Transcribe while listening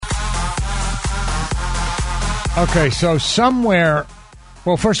Okay, so somewhere,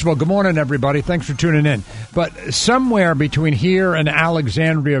 well, first of all, good morning, everybody. Thanks for tuning in. But somewhere between here and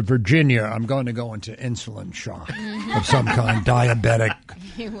Alexandria, Virginia, I'm going to go into insulin shock of some kind, diabetic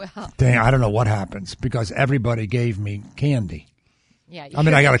thing. I don't know what happens because everybody gave me candy. Yeah, I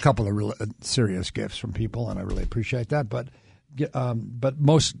mean, I got a couple of real, serious gifts from people, and I really appreciate that. But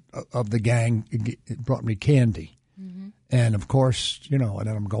most of the gang brought me candy. Mm-hmm. And, of course, and then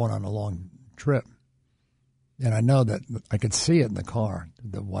I'm going on a long trip. And I know that I could see it in the car,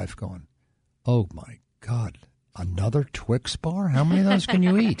 the wife going, oh, my God, another Twix bar? How many of those can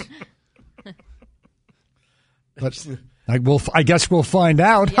you eat? But I guess we'll find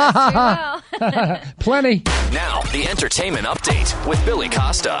out. Yes, we will. Plenty. Now, the entertainment update with Billy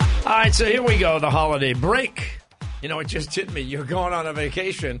Costa. All right, so here we go, the holiday break. It just hit me. You're going on a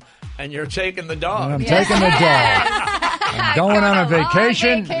vacation, and you're taking the dog. I'm taking the dog. I'm going on a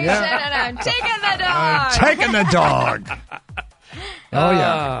vacation. Yeah. And I'm taking the dog. I'm taking the dog. Oh,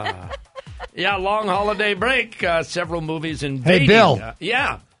 yeah. Yeah, long holiday break. Several movies in Hey, Bill.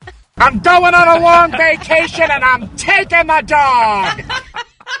 Yeah. I'm going on a long vacation, and I'm taking the dog.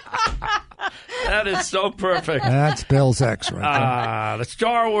 That is so perfect. That's Bill's ex right there. The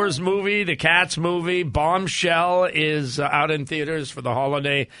Star Wars movie, the Cats movie, Bombshell is out in theaters for the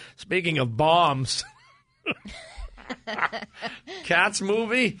holiday. Speaking of bombs, Cats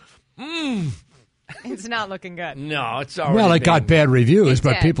movie, It's not looking good. no, it's already Well, it got bad reviews, It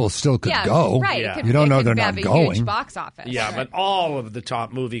but did. people still could go. Right. Yeah. You don't know they're have not a going. Huge box office. Yeah, right. but all of the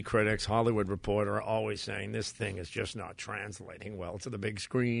top movie critics, Hollywood Reporter, are always saying this thing is just not translating well to the big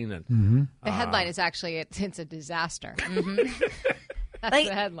screen. And The headline is actually it's a disaster. That's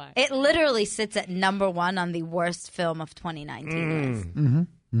the headline. It literally sits at number one on the worst film of 2019.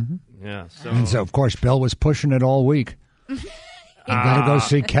 yeah, so And so, of course, Bill was pushing it all week. You got to go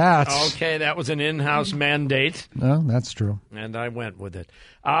see Cats. okay, that was an in-house mandate. No, that's true. And I went with it.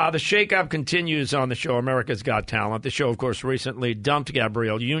 The shakeup continues on the show America's Got Talent. The show, of course, recently dumped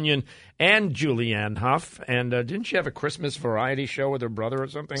Gabrielle Union and Julianne Hough. And didn't she have a Christmas variety show with her brother or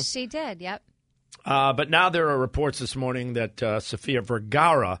something? She did, yep. But now there are reports this morning that Sofia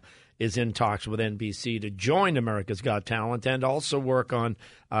Vergara is in talks with NBC to join America's Got Talent and also work on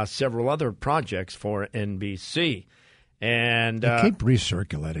several other projects for NBC. And They keep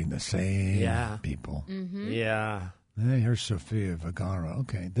recirculating the same people. Yeah. Hey, here's Sofia Vergara.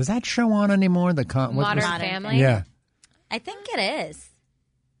 Okay. Does that show on anymore? Modern Family? Yeah. I think it is.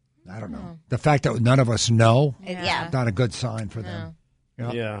 I don't know. The fact that none of us know, Yeah. not a good sign for them.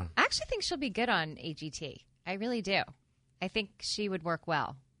 Yep. Yeah. I actually think she'll be good on AGT. I really do. I think she would work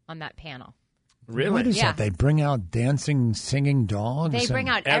well on that panel. Really? What is Yeah. that? They bring out dancing, singing dogs? They bring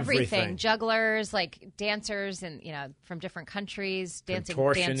out everything. everything. Jugglers, like dancers and from different countries, dancing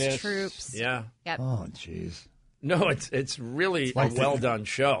dance Contortionists. troops. Yeah. Yep. Oh, jeez. No, it's really like a well-done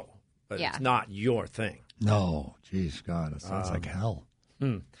show, but Yeah. it's not your thing. No. Jeez, God. It sounds like hell.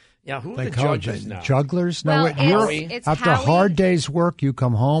 Yeah, who are They the call it judges now? jugglers? Well, No, it's after a Howie. hard day's work, you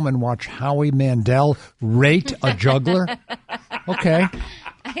come home and watch Howie Mandel rate a juggler? Okay.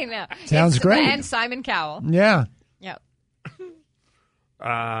 I know. Sounds great. And Simon Cowell. Yeah. Yep.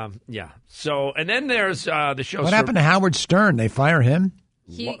 Yeah. So, and then there's the show. What happened to Howard Stern? They fire him?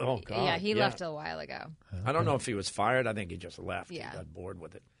 Oh, God. Yeah, he left a while ago. I don't know if he was fired. I think he just left. Yeah. He got bored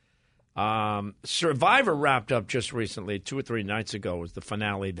with it. Survivor wrapped up just recently. 2 or 3 nights ago was the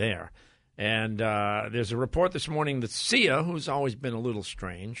finale there. And there's a report this morning that Sia, who's always been a little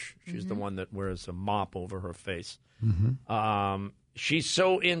strange, she's the one that wears a mop over her face. She's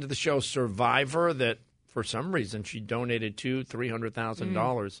so into the show Survivor that for some reason she donated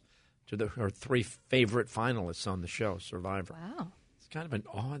 $300,000 to her 3 favorite finalists on the show Survivor. Wow. It's kind of an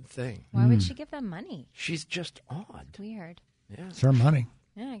odd thing. Why would she give them money? She's just odd. Weird. It's her money.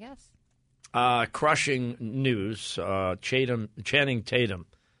 Yeah, I guess. Crushing news. Channing Tatum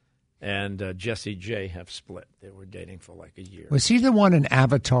and Jessie J have split. They were dating for like a year. Was he the one in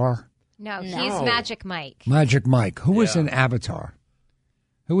Avatar? No, he's Magic Mike. Magic Mike. Who was Yeah. in Avatar?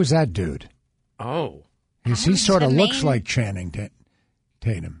 Who was that dude? Oh. He sort of the looks main- like Channing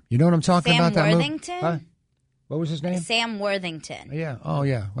Tatum. You know what I'm talking Sam about? That movie? Worthington? Huh? What was his name? Sam Worthington. Yeah. Oh,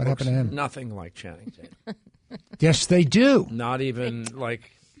 yeah. What happened to him? Nothing like Channing Tatum. Yes, they do. Not even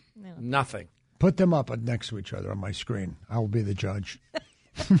like nothing. Put them up next to each other on my screen. I will be the judge.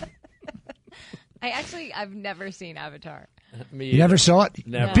 I've never seen Avatar. Me You never saw it?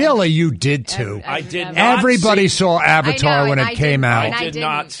 Never. Billy, you did too. I did never. not Everybody see- saw Avatar I know, when and it I came didn't- out. and I I did didn't.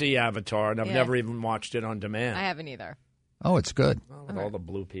 not see Avatar, and I've Yeah. never even watched it on demand. I haven't either. Oh, it's good. Well, with all the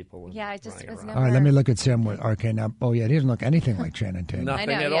blue people. Yeah, I just was never. All right, let me look at Sam. Okay, now, he doesn't look anything like Channing Tatum. Nothing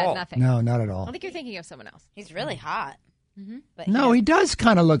I know, at yeah, all. nothing. No, not at all. I think you're thinking of someone else. He's really hot. But No, he does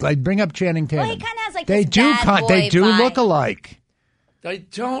kind of look like. Bring up Channing Tatum. Well, he kind of has like They this do. bad boy They do vibe. look alike. They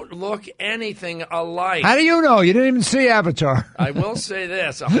don't look anything alike. How do you know? You didn't even see Avatar. I will say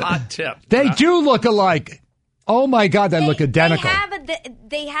this, a hot tip. They do look alike. Oh my God, they look identical.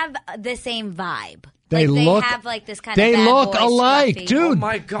 They have the same vibe. They like, look- They have like this kind they of. Bad look boy, alike, scruffy- dude. Oh,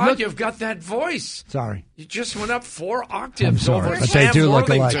 my God, Look- you've got that voice. Sorry. You just went up 4 I'm octaves sorry, over but Sam they do look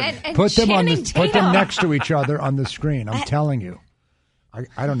Worthington. alike. And Put them on Channing put them Tatum. next to each other on the screen. I'm telling you.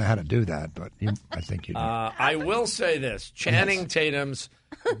 I don't know how to do that, but I think you do. I will say this. Channing Tatum's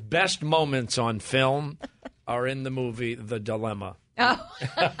best moments on film are in the movie The Dilemma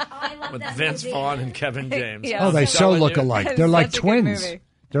I love with that Vince movie. Vaughn and Kevin James. Yeah. Oh, they I'm so telling look you. alike. It's They're like such a good twins. movie.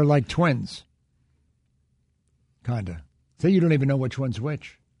 They're like twins. Kinda. So you don't even know which one's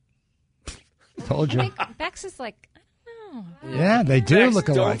which. Told you. I think Bex is like, I don't know. Yeah, they do Bex, look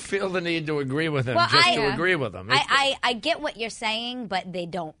don't alike. feel the need to agree with him Well, just I- to agree with him. I get what you're saying, but they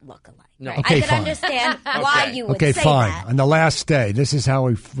don't look alike. No. Okay, I can fine. understand why Okay. you would Okay, say fine. that. On the last day, this is how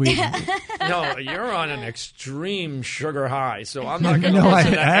we No, you're on an extreme sugar high, so I'm not going to No, I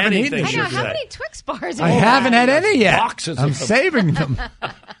listen to haven't anything eaten I you know. sugar. How say. many Twix bars I are haven't had That's any yet. boxes I'm of them. saving them.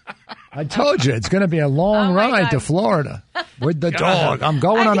 I told you it's going to be a long Oh, my ride God. to Florida with the dog. I'm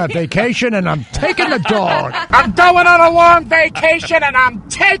going on a vacation and I'm taking the dog. I'm going on a long vacation and I'm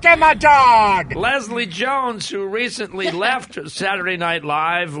taking the dog. Leslie Jones, who recently left Saturday Night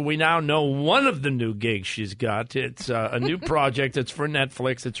Live, we now know one of the new gigs she's got. It's a new project. It's for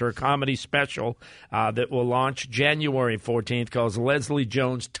Netflix. It's her comedy special that will launch January 14th called Leslie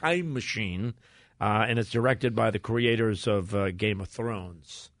Jones Time Machine, and it's directed by the creators of Game of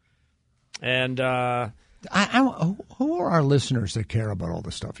Thrones. And Who are our listeners that care about all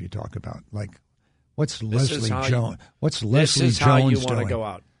the stuff you talk about? Like, what's Leslie Jones? What's this Leslie is how you Jones want to doing? go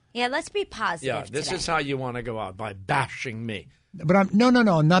out. Yeah, let's be positive. Yeah, this today. is how you want to go out, by bashing me. But I'm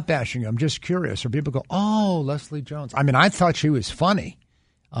not bashing you. I'm just curious. Or people go, oh, Leslie Jones. I mean, I thought she was funny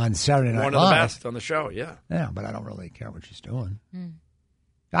on Saturday Night One of the Live. best on the show, yeah. Yeah, but I don't really care what she's doing.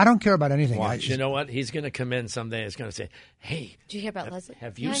 I don't care about anything. Watch, you know what? He's going to come in someday. He's going to say, "Hey, Did you hear about Leslie?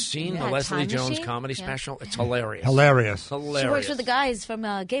 have you Yeah, seen yeah, the Leslie Time Jones Machine? comedy Yeah. special? It's hilarious. Hilarious. Hilarious. She works with the guys from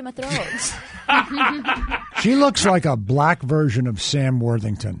Game of Thrones. She looks like a black version of Sam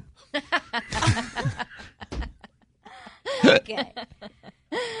Worthington. Okay.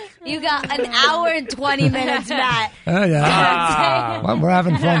 You got an hour and 20 minutes, Matt. Oh, yeah. Well, we're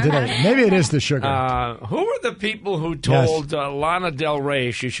having fun today. Maybe it is the sugar. Who are the people who told Lana Del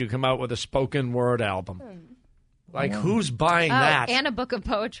Rey she should come out with a spoken word album? Like, who's buying that? and a book of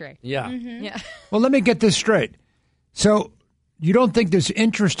poetry. Yeah. Yeah. Well, let me get this straight. So you don't think there's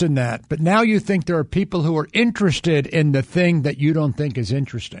interest in that, but now you think there are people who are interested in the thing that you don't think is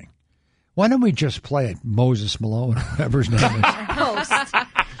interesting. Why don't we just play it, Moses Malone, or whatever his name is?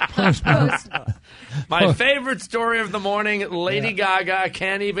 My favorite story of the morning, Lady Gaga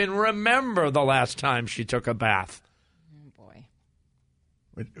can't even remember the last time she took a bath. Boy.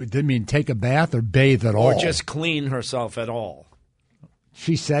 It didn't mean take a bath or bathe at all. Or just clean herself at all.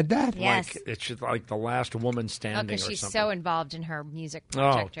 She said that? Yes. Like, it's just like the last woman Oh, standing because or she's something. so involved in her music Oh,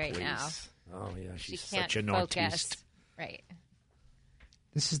 project right please. now. Oh, yeah, She she's can't such an focus. artiste. Right.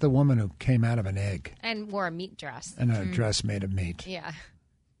 This is the woman who came out of an egg And wore a meat dress. and a dress made of meat. Yeah.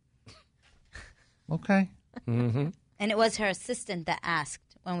 Okay. And it was her assistant that asked,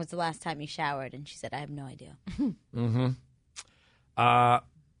 when was the last time you showered? And she said, I have no idea.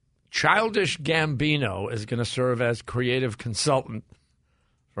 Childish Gambino is going to serve as creative consultant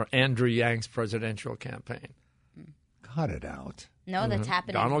for Andrew Yang's presidential campaign. Cut it out. No, that's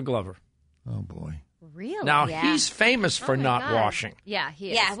happening. Donald Glover. Oh, boy. Really? Now, Yeah. he's famous for Oh my not God. washing. Yeah,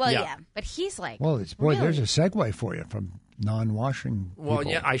 he is. Yeah, well, Yeah. yeah. But he's like, Well, there's a segue for you from non-washing Well,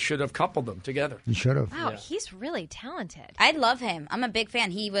 people. yeah, I should have coupled them together. You should have. wow, he's really talented. I love him. I'm a big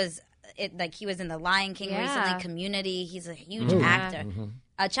fan. He was he was in The Lion King Yeah. recently, Community. He's a huge actor.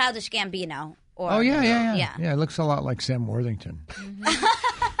 Childish Gambino. Or, Oh, yeah. Yeah. Yeah, it looks a lot like Sam Worthington.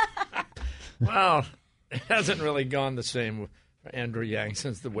 Well, it hasn't really gone the same for Andrew Yang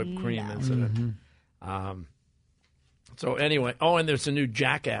since the whipped cream incident. So anyway, and there's a new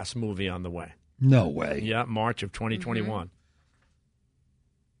Jackass movie on the way. No way. Yeah, March of 2021.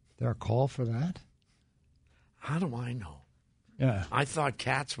 There a call for that? How do I know? Yeah. I thought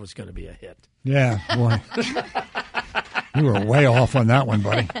Cats was going to be a hit. Yeah, boy. You were way off on that one,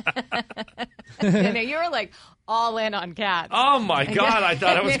 buddy. And you were like all in on Cats. Oh, my God. I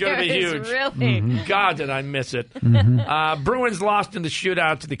thought it was going to be huge. Really? God, did I miss it. Bruins lost in the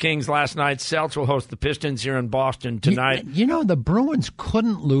shootout to the Kings last night. Celtics will host the Pistons here in Boston tonight. You know, the Bruins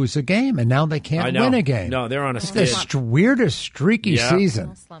couldn't lose a game, and now they can't win a game. No, they're on a It's the weirdest streaky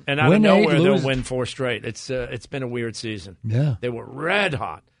season. And out of nowhere, they'll win 4 straight. It's been a weird season. Yeah. They were red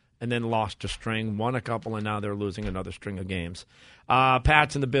hot and then lost a string, won a couple, and now they're losing another string of games.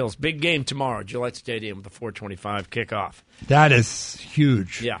 Pats and the Bills. Big game tomorrow, Gillette Stadium with the 4:25 kickoff. That is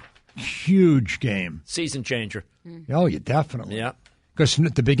huge. Yeah. Huge game. Season changer. Oh, yeah, definitely. Yeah. Because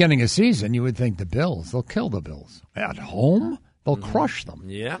at the beginning of the season, you would think the Bills, they'll kill the Bills. At home, they'll crush them.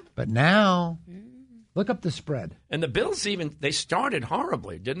 Yeah. But now, look up the spread. And the Bills they started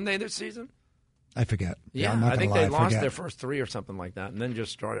horribly, didn't they, this season? I forget. Yeah, I'm not I think gonna they lie, lost their first 3 or something like that and then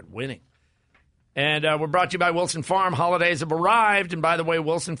just started winning. And we're brought to you by Wilson Farm. Holidays have arrived. And by the way,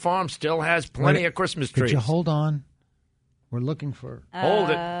 Wilson Farm still has plenty of Christmas trees. Could you hold on? We're looking for...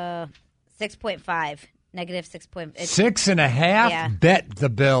 Hold it. 6.5. Negative 6.5. 6.5? Yeah. Bet the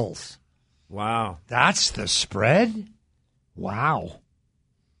Bills. Wow. That's the spread? Wow.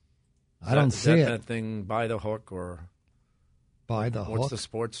 I don't see it. That thing by the hook or... By the hook? What's the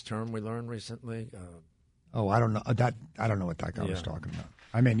sports term we learned recently? I don't know. I don't know what that guy was talking about.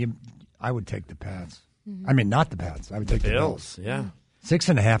 I mean, I would take the Pats. I mean, not the Pats. I would take the Bills. Yeah.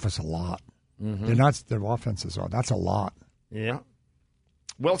 6.5 is a lot. They're not. Their offenses are. That's a lot. Yeah.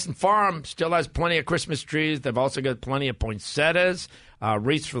 Wilson Farm still has plenty of Christmas trees. They've also got plenty of poinsettias,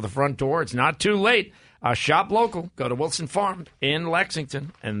 wreaths for the front door. It's not too late. Shop local. Go to Wilson Farm in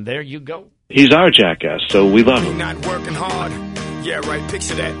Lexington, and there you go. He's our jackass, so we love him. Not working hard. Yeah, right.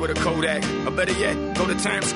 Picture that with a Kodak. Or better yet, go to Times